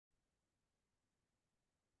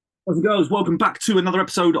Boys and girls, welcome back to another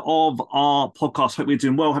episode of our podcast. Hope you're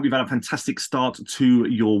doing well. Hope you've had a fantastic start to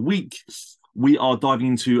your week. We are diving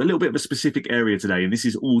into a little bit of a specific area today, and this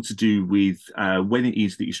is all to do with when it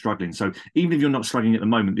is that you're struggling. So even if you're not struggling at the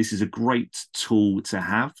moment, this is a great tool to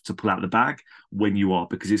have to pull out the bag when you are,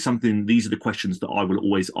 because it's something, these are the questions that I will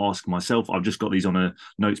always ask myself. I've just got these on a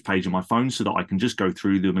notes page on my phone so that I can just go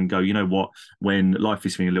through them and go, you know what, when life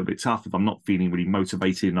is feeling a little bit tough, if I'm not feeling really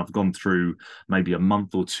motivated and I've gone through maybe a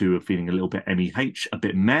month or two of feeling a little bit MEH, a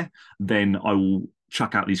bit meh, then I will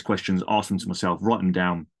chuck out these questions, ask them to myself, write them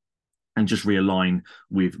down, and just realign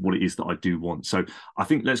with what it is that I do want. So I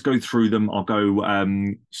think let's go through them. I'll go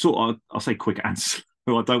I'll say quick answers.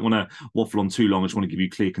 I don't want to waffle on too long. I just want to give you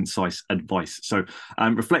clear, concise advice. So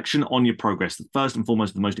reflection on your progress. The first and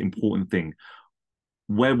foremost, the most important thing.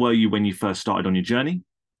 Where were you when you first started on your journey?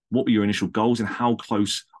 What were your initial goals and how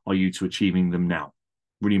close are you to achieving them now?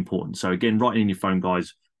 Really important. So again, write in your phone,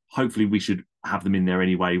 guys. Hopefully we should have them in there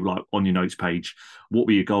anyway, like on your notes page. What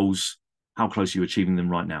were your goals? How close are you achieving them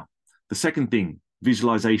right now? The second thing,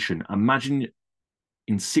 visualization. Imagine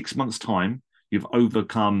in 6 months' time, you've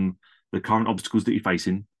overcome the current obstacles that you're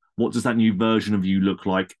facing. What does that new version of you look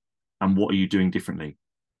like? And what are you doing differently?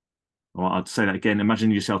 All right, I'd say that again.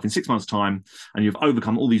 Imagine yourself in 6 months' time and you've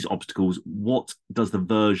overcome all these obstacles. What does the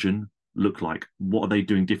version look like? What are they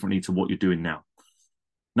doing differently to what you're doing now?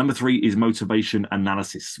 Number three is motivation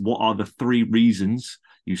analysis. What are the three reasons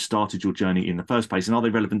you started your journey in the first place? And are they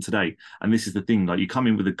relevant today? And this is the thing, like you come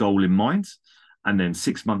in with a goal in mind, and then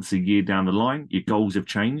 6 months, a year down the line, your goals have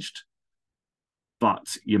changed,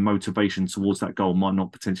 but your motivation towards that goal might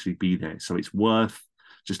not potentially be there. So it's worth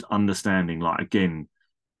just understanding, like, again,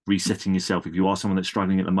 resetting yourself. If you are someone that's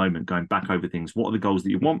struggling at the moment, going back over things, what are the goals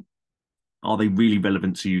that you want? Are they really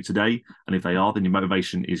relevant to you today? And if they are, then your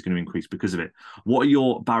motivation is going to increase because of it. What are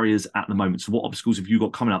your barriers at the moment? So what obstacles have you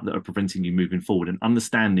got coming up that are preventing you moving forward? And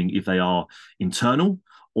understanding if they are internal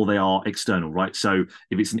or they are external, right? So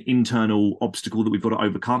if it's an internal obstacle that we've got to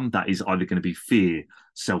overcome, that is either going to be fear,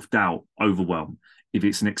 self-doubt, overwhelm. If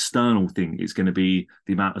it's an external thing, it's going to be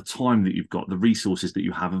the amount of time that you've got, the resources that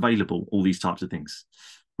you have available, all these types of things.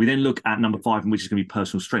 We then look at number five, which is going to be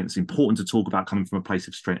personal strength. It's important to talk about coming from a place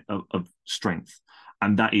of strength.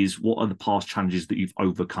 And that is, what are the past challenges that you've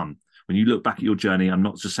overcome? When you look back at your journey, I'm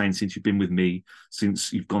not just saying since you've been with me,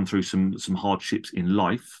 since you've gone through some hardships in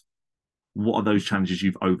life, what are those challenges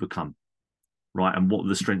you've overcome? Right. And what are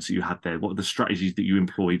the strengths that you had there? What are the strategies that you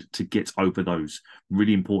employed to get over those?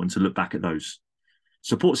 Really important to look back at those.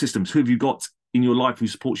 Support systems. Who have you got in your life who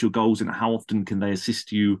supports your goals, and how often can they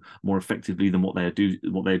assist you more effectively than what they're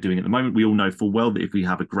doing at the moment? We all know full well that if we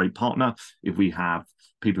have a great partner, if we have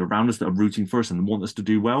people around us that are rooting for us and want us to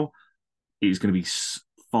do well, it's going to be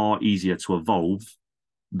far easier to evolve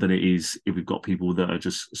than it is if we've got people that are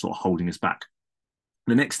just sort of holding us back.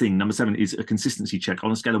 The next thing, number seven, is a consistency check.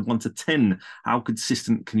 On a scale of 1 to 10, how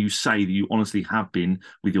consistent can you say that you honestly have been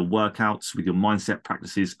with your workouts, with your mindset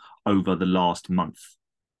practices over the last month?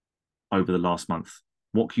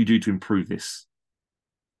 What can you do to improve this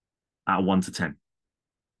out of 1 to 10?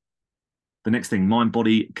 The next thing,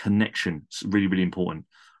 mind-body connection. It's really, really important.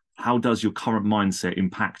 How does your current mindset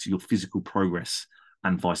impact your physical progress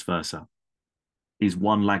and vice versa? Is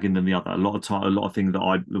one lagging than the other? A lot of things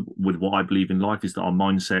that what I believe in life is that our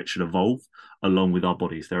mindset should evolve along with our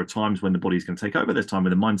bodies. There are times when the body is going to take over. There's time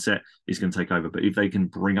when the mindset is going to take over. But if they can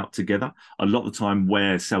bring up together, a lot of the time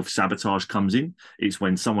where self-sabotage comes in, it's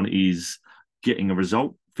when someone is getting a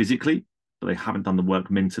result physically, but they haven't done the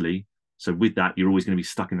work mentally. So with that, you're always going to be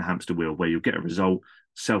stuck in the hamster wheel where you'll get a result,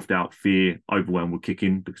 self-doubt, fear, overwhelm will kick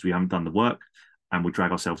in because we haven't done the work, and we'll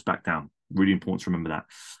drag ourselves back down. Really important to remember that.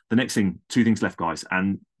 The next thing, two things left, guys.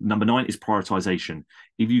 And number 9 is prioritization.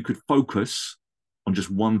 If you could focus on just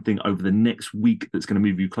one thing over the next week that's going to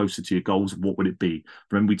move you closer to your goals, what would it be?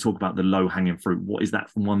 Remember, we talk about the low-hanging fruit. What is that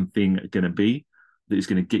one thing going to be that is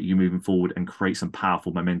going to get you moving forward and create some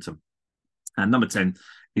powerful momentum? And number 10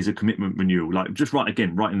 is a commitment renewal. Like, just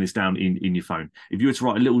writing this down in your phone. If you were to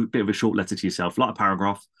write a little bit of a short letter to yourself, like a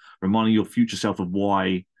paragraph, reminding your future self of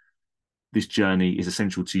why this journey is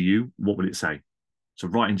essential to you, what would it say? So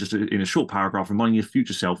writing just in a short paragraph, reminding your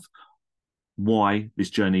future self why this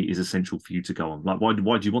journey is essential for you to go on. Like, why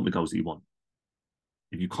do you want the goals that you want?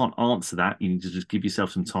 If you can't answer that, you need to just give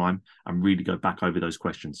yourself some time and really go back over those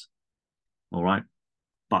questions. All right.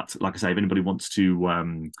 But like I say, if anybody wants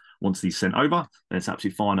these sent over, then it's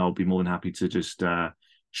absolutely fine. I'll be more than happy to just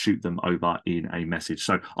shoot them over in a message.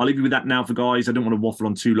 So I'll leave you with that now for guys. I don't want to waffle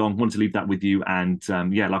on too long. I wanted to leave that with you. And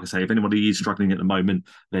yeah, like I say, if anybody is struggling at the moment,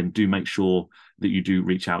 then do make sure that you do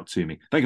reach out to me. Thank you.